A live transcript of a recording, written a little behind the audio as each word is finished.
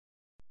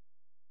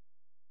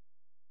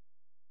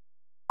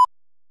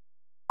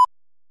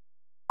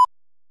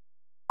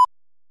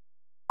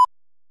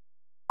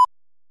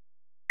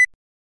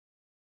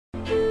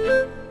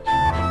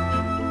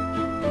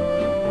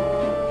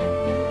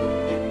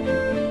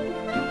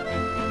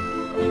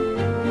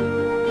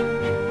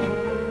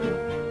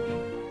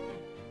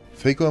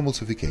Phaco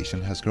emulsification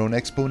has grown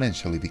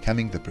exponentially,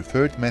 becoming the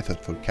preferred method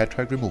for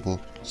cataract removal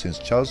since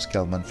Charles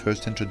Kellman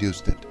first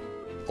introduced it.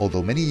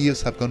 Although many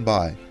years have gone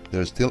by, there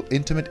are still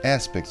intimate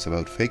aspects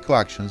about phaco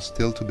actions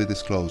still to be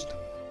disclosed.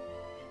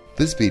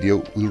 This video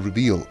will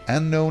reveal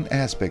unknown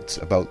aspects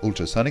about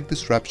ultrasonic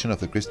disruption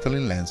of the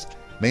crystalline lens,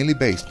 mainly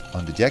based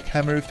on the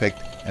jackhammer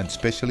effect and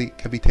especially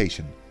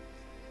cavitation.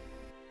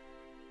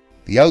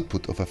 The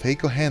output of a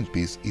phaco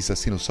handpiece is a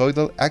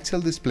sinusoidal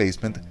axial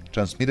displacement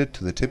transmitted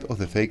to the tip of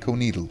the phaco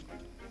needle.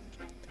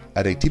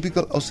 At a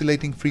typical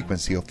oscillating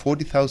frequency of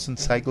 40,000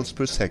 cycles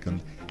per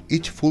second,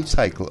 each full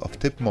cycle of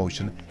tip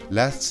motion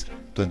lasts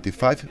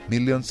 25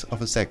 millionths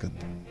of a second.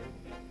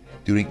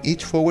 During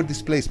each forward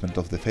displacement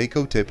of the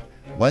phaco tip,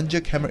 one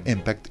jackhammer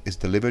impact is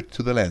delivered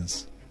to the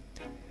lens.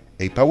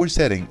 A power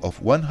setting of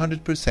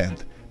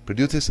 100%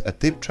 produces a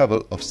tip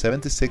travel of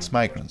 76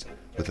 microns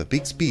with a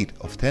peak speed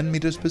of 10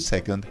 meters per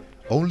second,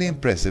 only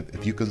impressive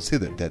if you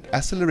consider that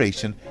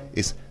acceleration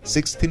is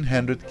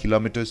 1600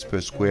 kilometers per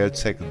squared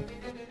second.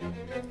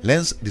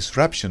 Lens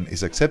disruption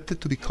is accepted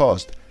to be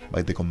caused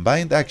by the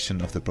combined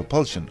action of the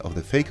propulsion of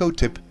the phaco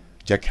tip,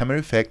 jackhammer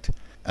effect,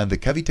 and the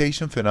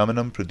cavitation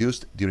phenomenon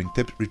produced during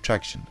tip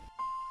retraction.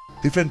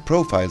 Different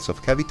profiles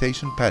of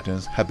cavitation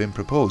patterns have been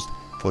proposed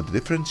for the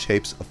different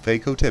shapes of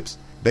phaco tips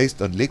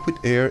based on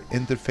liquid-air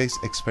interface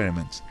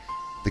experiments.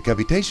 The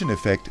cavitation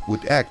effect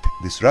would act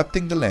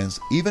disrupting the lens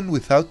even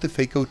without the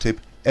phaco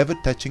tip ever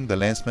touching the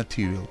lens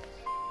material.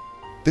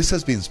 This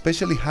has been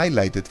specially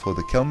highlighted for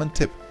the Kellman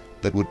tip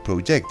that would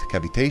project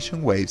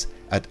cavitation waves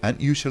at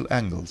unusual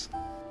angles.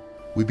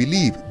 We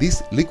believe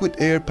these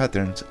liquid-air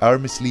patterns are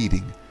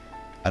misleading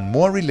and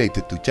more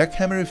related to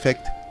jackhammer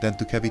effect than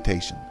to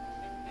cavitation.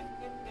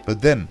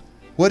 But then,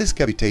 what is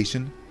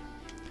cavitation?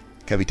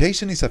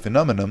 Cavitation is a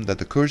phenomenon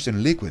that occurs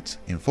in liquids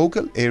in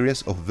focal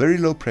areas of very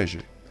low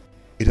pressure.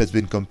 It has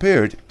been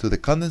compared to the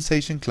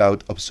condensation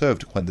cloud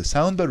observed when the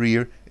sound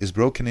barrier is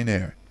broken in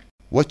air.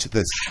 Watch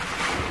this.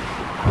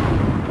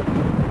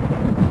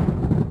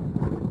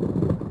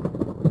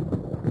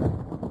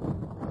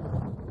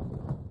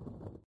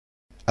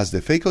 As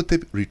the phaco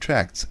tip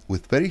retracts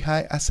with very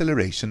high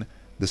acceleration,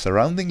 the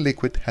surrounding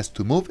liquid has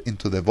to move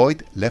into the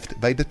void left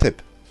by the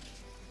tip.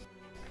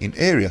 In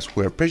areas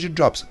where pressure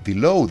drops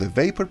below the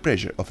vapor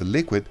pressure of the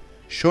liquid,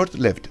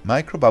 short-lived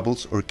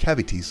microbubbles or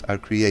cavities are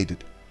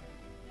created.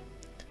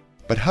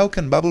 But how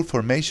can bubble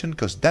formation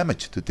cause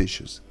damage to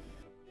tissues?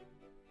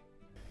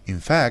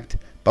 In fact,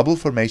 bubble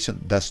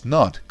formation does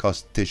not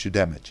cause tissue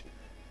damage.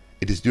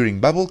 It is during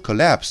bubble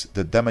collapse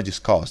that damage is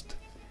caused.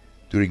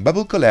 During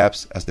bubble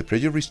collapse, as the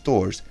pressure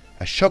restores,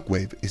 a shock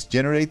wave is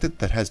generated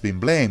that has been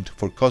blamed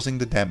for causing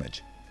the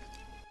damage.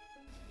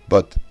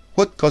 But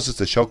what causes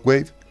the shock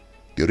wave?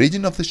 The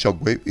origin of the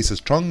shock wave is a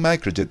strong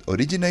microjet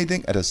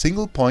originating at a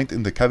single point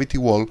in the cavity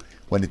wall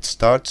when it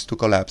starts to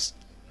collapse.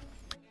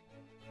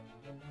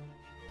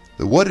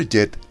 The water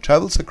jet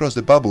travels across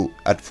the bubble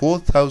at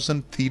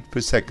 4,000 feet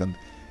per second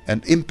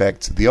and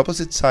impacts the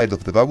opposite side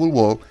of the bubble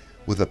wall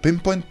with a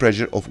pinpoint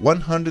pressure of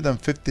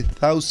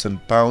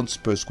 150,000 pounds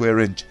per square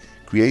inch,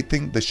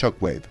 creating the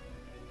shock wave.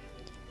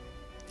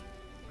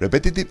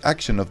 Repetitive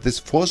action of these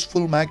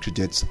forceful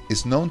microjets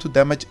is known to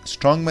damage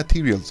strong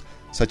materials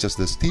such as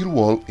the steel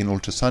wall in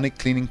ultrasonic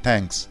cleaning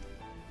tanks.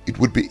 It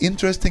would be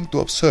interesting to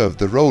observe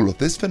the role of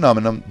this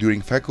phenomenon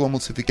during phaco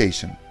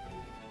emulsification.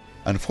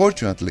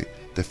 Unfortunately,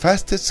 the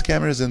fastest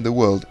cameras in the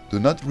world do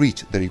not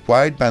reach the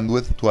required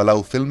bandwidth to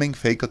allow filming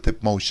phaco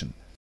tip motion.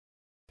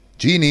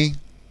 Genie!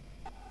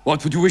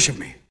 What would you wish of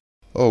me?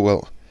 Oh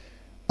well,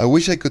 I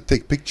wish I could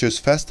take pictures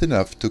fast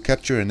enough to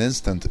capture an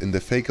instant in the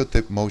phaco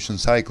tip motion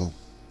cycle.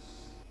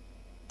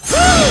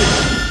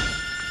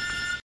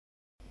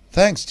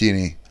 Thanks,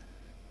 Genie!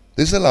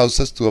 This allows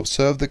us to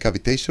observe the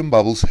cavitation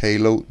bubble's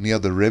halo near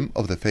the rim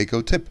of the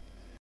phaco tip.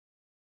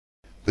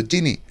 But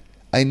Genie,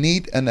 I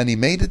need an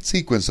animated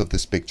sequence of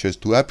these pictures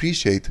to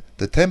appreciate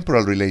the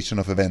temporal relation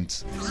of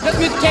events. Let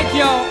me take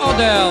your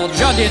order,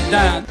 jotted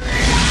down.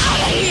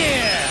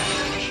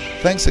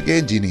 Thanks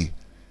again, Genie.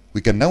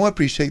 We can now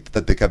appreciate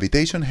that the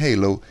cavitation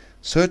halo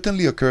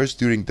certainly occurs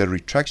during the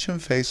retraction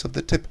phase of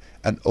the tip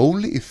and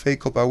only if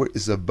phaco power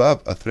is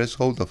above a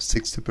threshold of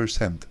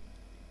 60%.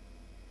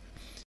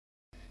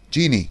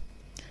 Genie,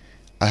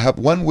 I have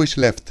one wish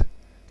left.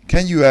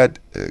 Can you add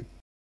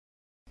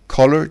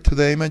color to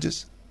the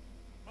images?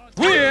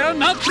 We're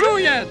not through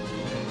yet!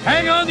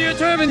 Hang on to your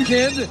turban,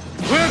 kid!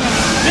 We're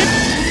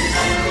gonna...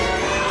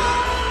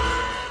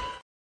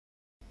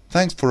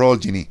 Thanks for all,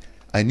 Genie.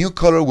 I knew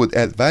color would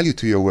add value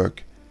to your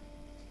work.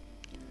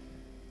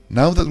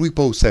 Now that we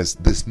possess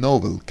this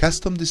novel,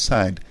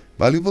 custom-designed,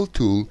 valuable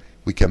tool,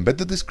 we can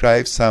better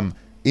describe some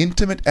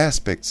intimate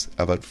aspects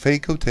about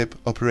Phaco Tip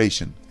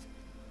Operation.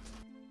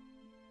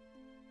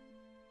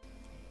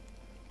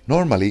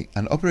 Normally,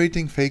 an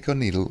operating phaco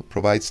needle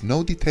provides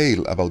no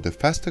detail about the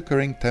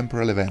fast-occurring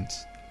temporal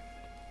events.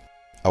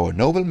 Our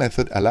novel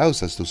method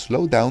allows us to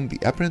slow down the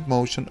apparent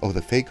motion of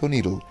the phaco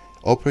needle,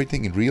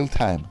 operating in real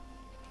time.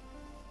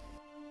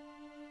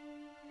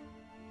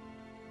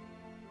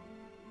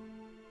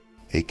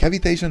 A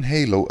cavitation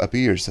halo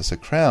appears as a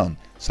crown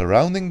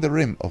surrounding the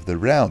rim of the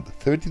round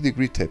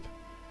 30-degree tip.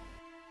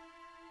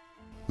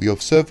 We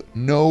observe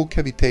no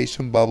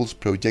cavitation bubbles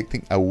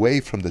projecting away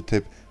from the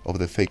tip of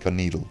the phaco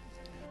needle.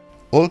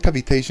 All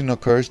cavitation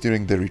occurs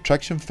during the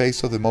retraction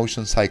phase of the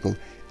motion cycle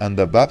and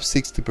above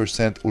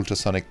 60%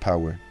 ultrasonic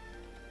power.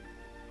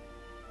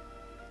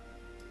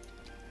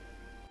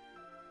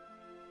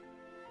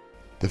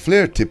 The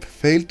flare tip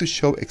failed to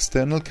show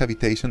external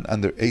cavitation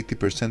under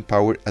 80%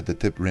 power at the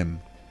tip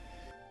rim.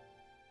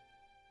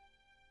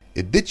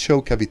 It did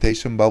show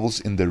cavitation bubbles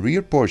in the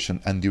rear portion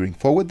and during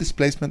forward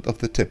displacement of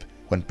the tip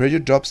when pressure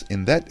drops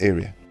in that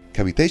area.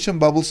 Cavitation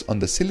bubbles on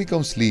the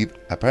silicone sleeve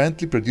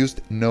apparently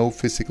produced no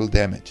physical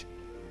damage.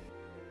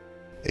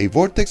 A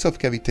vortex of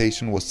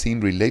cavitation was seen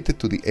related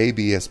to the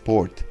ABS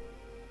port.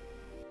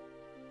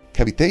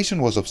 Cavitation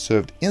was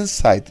observed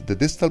inside the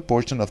distal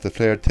portion of the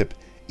flare tip,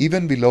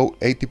 even below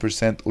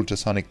 80%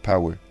 ultrasonic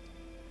power.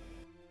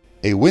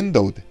 A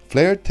windowed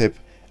flare tip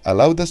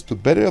allowed us to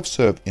better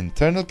observe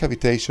internal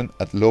cavitation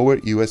at lower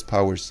US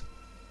powers.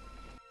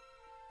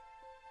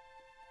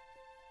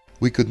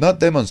 We could not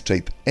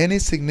demonstrate any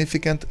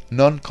significant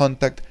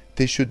non-contact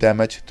tissue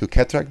damage to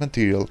cataract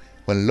material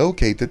when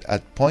located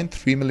at 0.3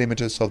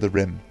 mm of the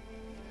rim.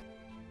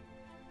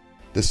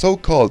 The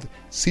so-called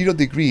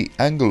 0-degree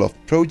angle of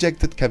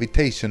projected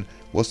cavitation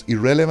was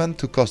irrelevant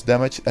to cause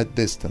damage at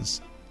distance.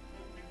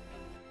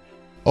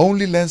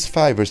 Only lens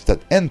fibers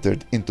that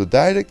entered into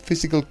direct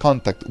physical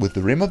contact with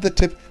the rim of the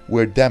tip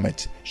were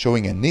damaged,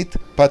 showing a neat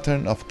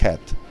pattern of cat.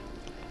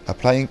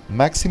 Applying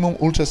maximum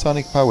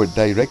ultrasonic power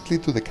directly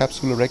to the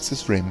capsular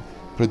rhexis rim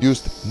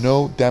produced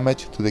no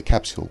damage to the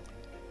capsule.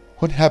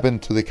 What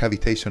happened to the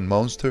cavitation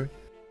monster?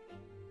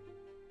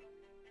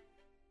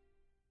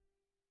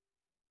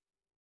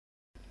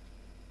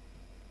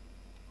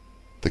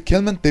 The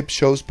Kelman tip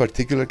shows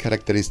particular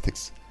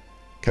characteristics.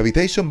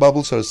 Cavitation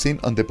bubbles are seen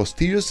on the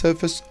posterior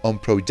surface on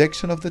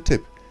projection of the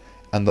tip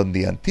and on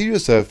the anterior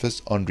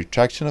surface on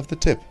retraction of the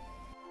tip.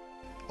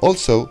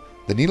 Also,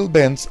 the needle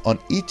bends on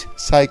each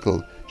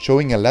cycle,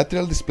 showing a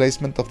lateral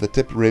displacement of the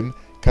tip rim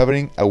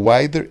covering a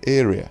wider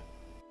area.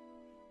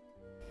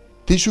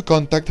 Tissue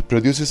contact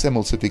produces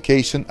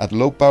emulsification at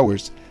low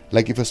powers,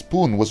 like if a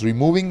spoon was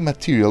removing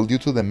material due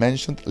to the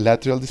mentioned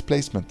lateral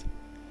displacement.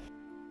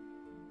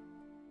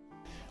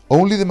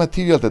 Only the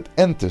material that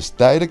enters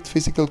direct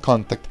physical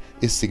contact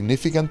is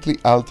significantly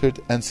altered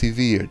and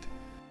severed.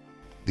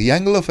 The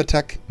angle of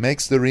attack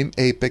makes the rim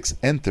apex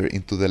enter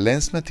into the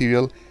lens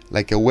material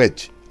like a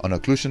wedge on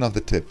occlusion of the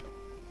tip.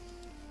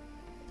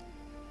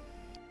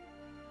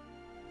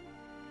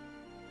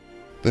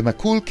 The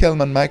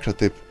McCool-Kelman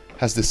microtip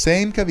has the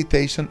same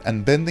cavitation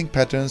and bending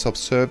patterns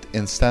observed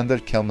in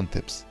standard Kelman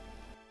tips.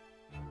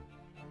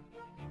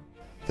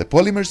 The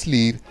polymer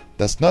sleeve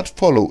does not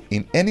follow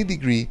in any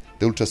degree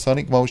the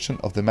ultrasonic motion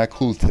of the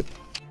McCool tip.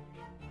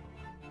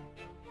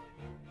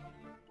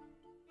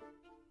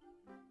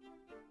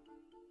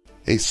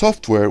 A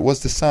software was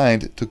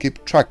designed to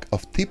keep track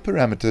of tip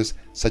parameters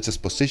such as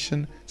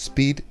position,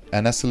 speed,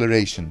 and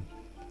acceleration.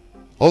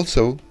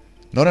 Also,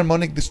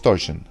 non-harmonic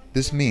distortion,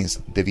 this means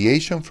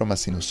deviation from a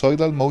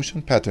sinusoidal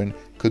motion pattern,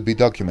 could be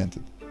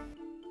documented.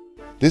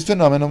 This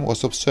phenomenon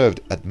was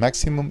observed at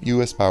maximum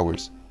US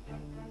powers.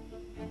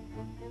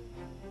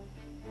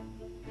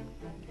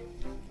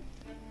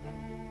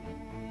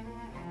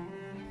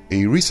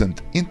 A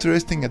recent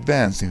interesting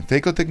advance in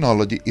phaco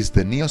technology is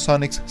the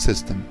Neosonics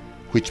system,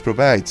 which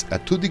provides a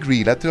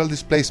 2-degree lateral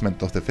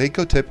displacement of the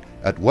phaco tip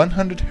at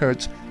 100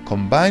 Hz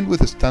combined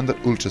with a standard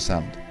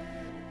ultrasound.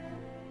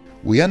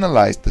 We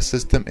analyzed the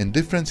system in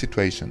different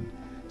situations.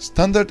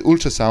 Standard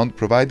ultrasound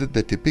provided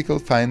the typical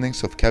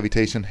findings of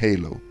cavitation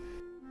halo.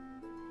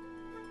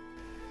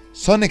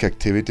 Sonic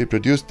activity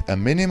produced a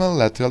minimal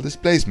lateral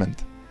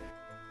displacement.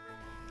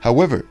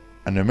 However,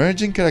 an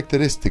emerging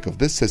characteristic of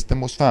this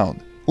system was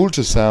found.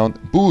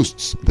 Ultrasound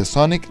boosts the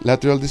sonic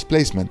lateral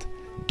displacement,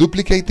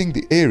 duplicating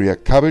the area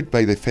covered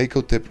by the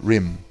phaco tip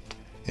rim.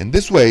 In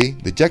this way,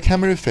 the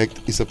jackhammer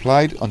effect is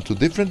applied onto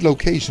different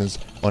locations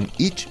on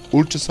each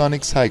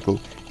ultrasonic cycle,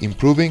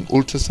 improving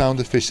ultrasound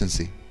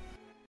efficiency.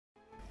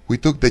 We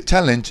took the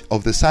challenge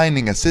of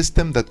designing a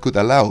system that could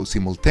allow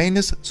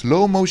simultaneous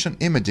slow-motion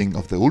imaging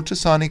of the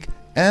ultrasonic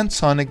and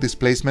sonic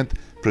displacement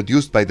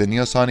produced by the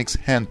Neosonics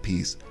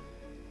handpiece.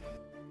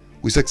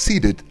 We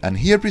succeeded, and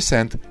here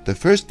present the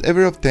first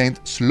ever obtained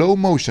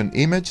slow-motion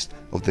image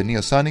of the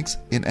Neosonics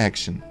in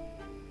action.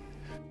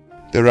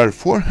 There are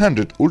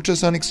 400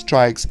 ultrasonic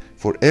strikes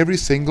for every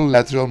single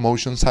lateral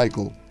motion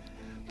cycle.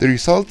 The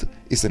result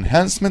is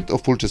enhancement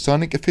of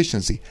ultrasonic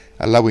efficiency,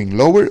 allowing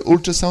lower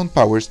ultrasound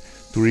powers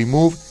to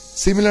remove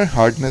similar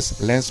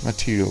hardness lens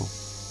material.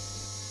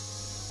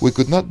 We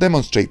could not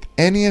demonstrate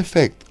any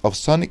effect of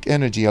sonic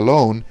energy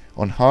alone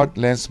on hard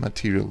lens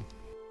material.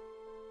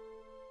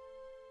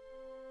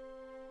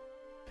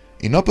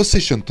 In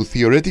opposition to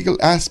theoretical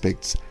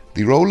aspects,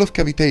 the role of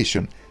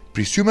cavitation,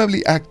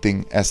 presumably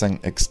acting as an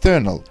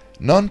external,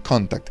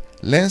 non-contact,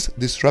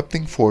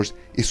 lens-disrupting force,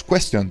 is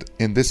questioned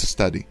in this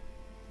study.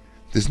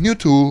 This new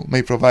tool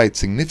may provide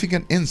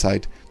significant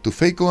insight to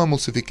Phaco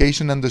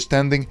emulsification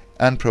understanding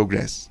and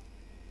progress.